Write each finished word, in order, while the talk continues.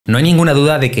No hay ninguna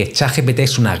duda de que ChatGPT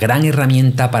es una gran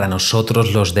herramienta para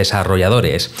nosotros los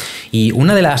desarrolladores y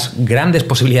una de las grandes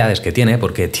posibilidades que tiene,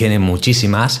 porque tiene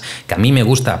muchísimas, que a mí me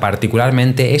gusta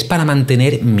particularmente, es para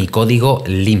mantener mi código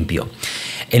limpio.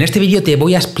 En este vídeo te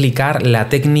voy a explicar la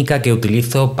técnica que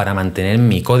utilizo para mantener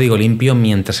mi código limpio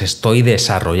mientras estoy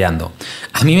desarrollando.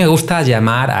 A mí me gusta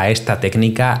llamar a esta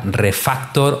técnica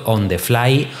Refactor on the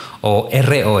Fly o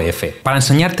ROF. Para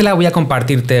enseñártela voy a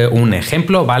compartirte un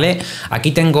ejemplo, ¿vale? Aquí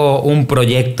tengo un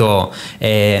proyecto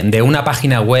de una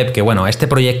página web que, bueno, este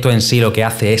proyecto en sí lo que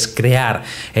hace es crear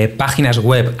páginas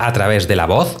web a través de la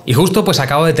voz y justo pues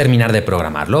acabo de terminar de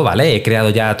programarlo, ¿vale? He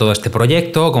creado ya todo este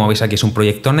proyecto, como veis aquí es un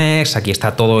proyecto Next, aquí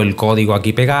está todo el código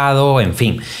aquí pegado, en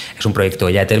fin, es un proyecto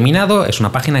que ya he terminado, es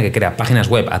una página que crea páginas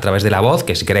web a través de la voz,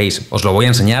 que si queréis os lo voy a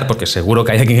enseñar porque seguro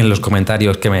que hay alguien en los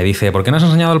comentarios que me dice ¿por qué no has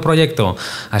enseñado el proyecto?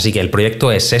 Así que el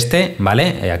proyecto es este,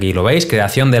 ¿vale? Aquí lo veis,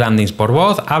 creación de landings por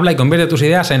voz, habla y convierte tus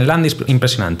ideas en landings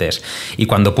impresionantes. Y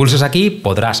cuando pulses aquí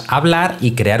podrás hablar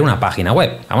y crear una página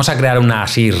web. Vamos a crear una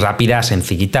así rápida,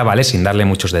 sencillita, ¿vale? Sin darle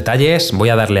muchos detalles. Voy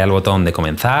a darle al botón de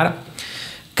comenzar.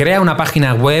 Crea una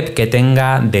página web que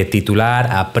tenga de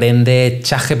titular Aprende,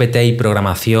 ChatGPT y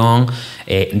programación,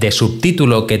 de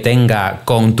subtítulo que tenga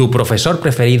con tu profesor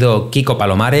preferido Kiko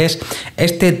Palomares.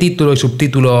 Este título y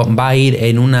subtítulo va a ir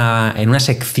en una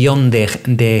sección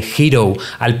de Hero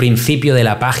al principio de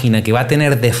la página que va a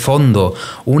tener de fondo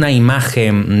una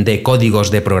imagen de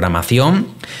códigos de programación.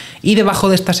 Y debajo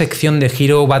de esta sección de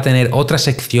Hero va a tener otra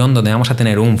sección donde vamos a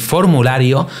tener un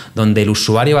formulario donde el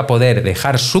usuario va a poder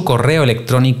dejar su correo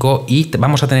electrónico y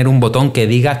vamos a tener un botón que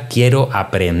diga quiero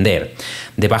aprender.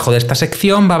 Debajo de esta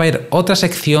sección va a haber otra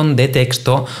sección de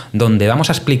texto donde vamos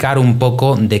a explicar un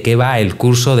poco de qué va el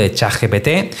curso de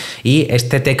ChatGPT y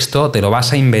este texto te lo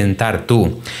vas a inventar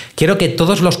tú. Quiero que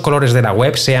todos los colores de la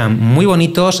web sean muy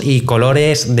bonitos y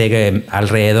colores de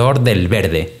alrededor del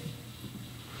verde.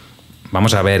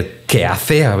 Vamos a ver qué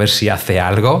hace, a ver si hace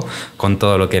algo con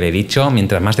todo lo que le he dicho.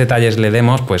 Mientras más detalles le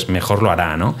demos, pues mejor lo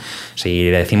hará, ¿no?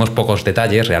 Si le decimos pocos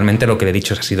detalles, realmente lo que le he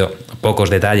dicho ha sido pocos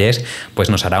detalles, pues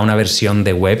nos hará una versión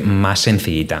de web más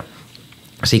sencillita.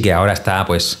 Así que ahora está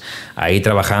pues ahí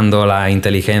trabajando la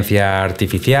inteligencia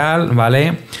artificial,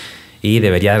 ¿vale? Y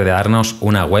debería de darnos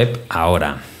una web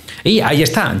ahora. Y ahí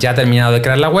está, ya ha terminado de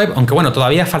crear la web, aunque bueno,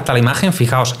 todavía falta la imagen.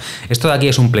 Fijaos, esto de aquí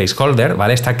es un placeholder,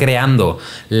 ¿vale? Está creando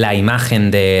la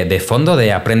imagen de fondo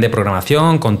de Aprende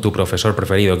programación con tu profesor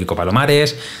preferido Kiko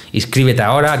Palomares. Inscríbete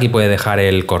ahora, aquí puedes dejar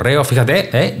el correo.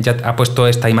 Fíjate, ya ha puesto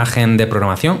esta imagen de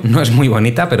programación. No es muy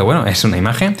bonita, pero bueno, es una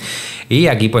imagen. Y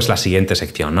aquí pues la siguiente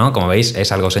sección, ¿no? Como veis,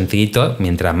 es algo sencillito.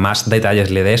 Mientras más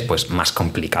detalles le des, pues más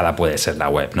complicada puede ser la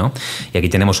web, ¿no? Y aquí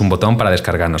tenemos un botón para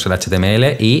descargarnos el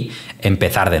HTML y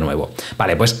empezar de nuevo.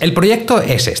 Vale, pues el proyecto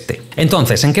es este.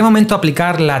 Entonces, ¿en qué momento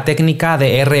aplicar la técnica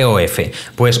de ROF?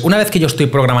 Pues una vez que yo estoy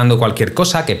programando cualquier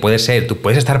cosa, que puede ser, tú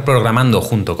puedes estar programando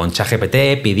junto con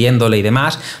ChatGPT, pidiéndole y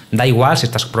demás, da igual si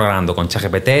estás programando con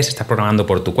ChatGPT, si estás programando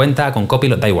por tu cuenta, con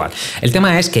Copilot, da igual. El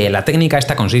tema es que la técnica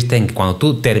esta consiste en que cuando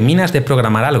tú terminas de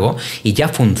programar algo y ya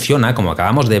funciona, como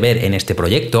acabamos de ver en este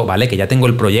proyecto, ¿vale? Que ya tengo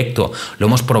el proyecto, lo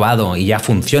hemos probado y ya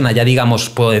funciona, ya digamos,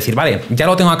 puedo decir, vale, ya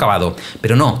lo tengo acabado,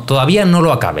 pero no, todavía no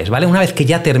lo acabes, ¿vale? Una vez que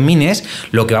ya termines,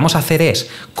 lo que vamos a hacer es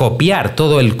copiar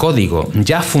todo el código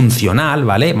ya funcional,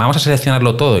 ¿vale? Vamos a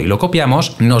seleccionarlo todo y lo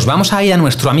copiamos, nos vamos a ir a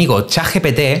nuestro amigo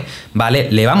ChatGPT,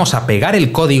 ¿vale? Le vamos a pegar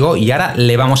el código y ahora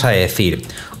le vamos a decir,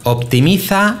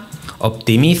 optimiza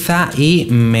y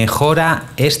mejora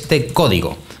este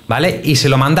código, ¿vale? Y se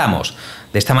lo mandamos.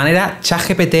 De esta manera,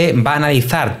 ChatGPT va a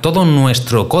analizar todo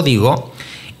nuestro código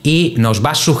y nos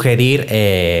va a sugerir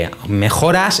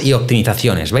mejoras y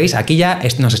optimizaciones. ¿Veis? Aquí ya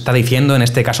nos está diciendo en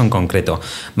este caso en concreto.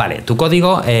 Vale, tu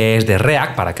código es de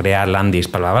React para crear landings,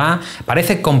 bla, bla, bla.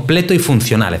 Parece completo y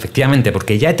funcional, efectivamente,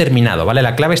 porque ya he terminado, ¿vale?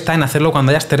 La clave está en hacerlo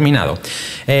cuando hayas terminado.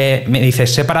 Me dice,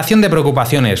 separación de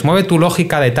preocupaciones, mueve tu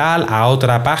lógica de tal a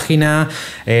otra página,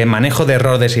 manejo de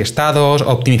errores y estados,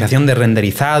 optimización de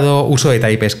renderizado, uso de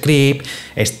TypeScript,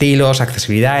 estilos,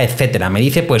 accesibilidad, etcétera. Me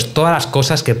dice pues todas las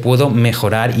cosas que puedo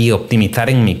mejorar y optimizar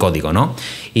en mi código, ¿no?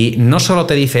 Y no solo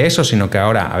te dice eso, sino que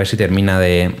ahora, a ver si termina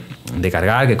de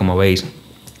cargar, que como veis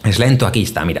es lento. Aquí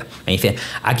está, mira, me dice,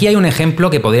 aquí hay un ejemplo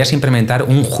que podrías implementar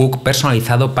un hook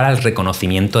personalizado para el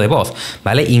reconocimiento de voz,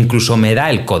 ¿vale? Incluso me da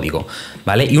el código,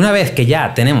 ¿vale? Y una vez que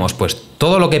ya tenemos pues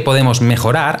todo lo que podemos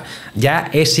mejorar, ya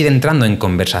es ir entrando en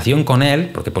conversación con él,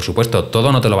 porque por supuesto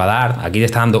todo no te lo va a dar. Aquí te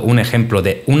está dando un ejemplo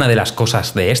de una de las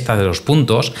cosas de estas, de los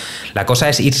puntos. La cosa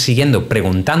es ir siguiendo,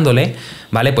 preguntándole,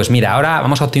 ¿vale? Pues mira, ahora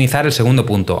vamos a optimizar el segundo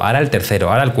punto, ahora el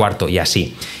tercero, ahora el cuarto y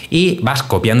así. Y vas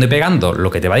copiando y pegando lo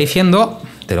que te va diciendo,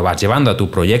 te lo vas llevando a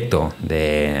tu proyecto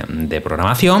de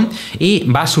programación y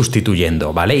vas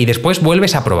sustituyendo, ¿vale? Y después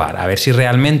vuelves a probar, a ver si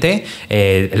realmente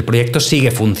el proyecto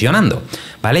sigue funcionando,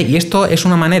 ¿vale? Y esto es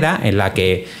una manera en la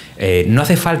que no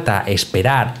hace falta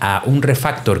esperar a un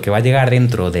refactor que va a llegar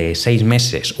dentro de 6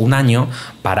 meses, un año,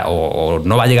 o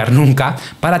no va a llegar nunca,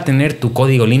 para tener tu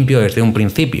código limpio desde un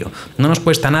principio. No nos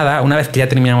cuesta nada, una vez que ya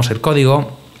terminamos el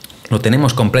código, lo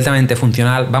tenemos completamente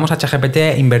funcional, vamos a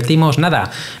ChatGPT, invertimos nada,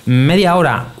 media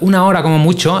hora, una hora como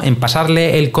mucho en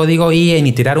pasarle el código y en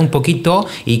iterar un poquito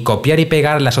y copiar y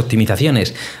pegar las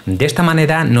optimizaciones. De esta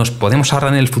manera nos podemos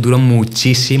ahorrar en el futuro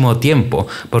muchísimo tiempo,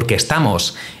 porque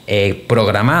estamos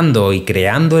programando y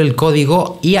creando el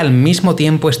código y al mismo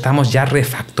tiempo estamos ya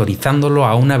refactorizándolo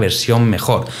a una versión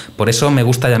mejor. Por eso me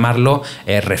gusta llamarlo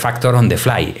refactor on the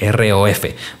fly, ROF,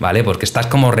 ¿vale? Porque estás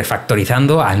como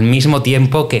refactorizando al mismo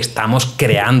tiempo que estamos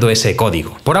creando ese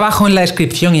código. Por abajo en la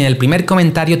descripción y en el primer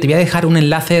comentario te voy a dejar un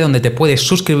enlace donde te puedes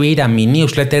suscribir a mi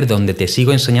newsletter, donde te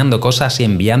sigo enseñando cosas y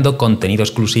enviando contenido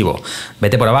exclusivo.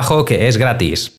 Vete por abajo, que es gratis.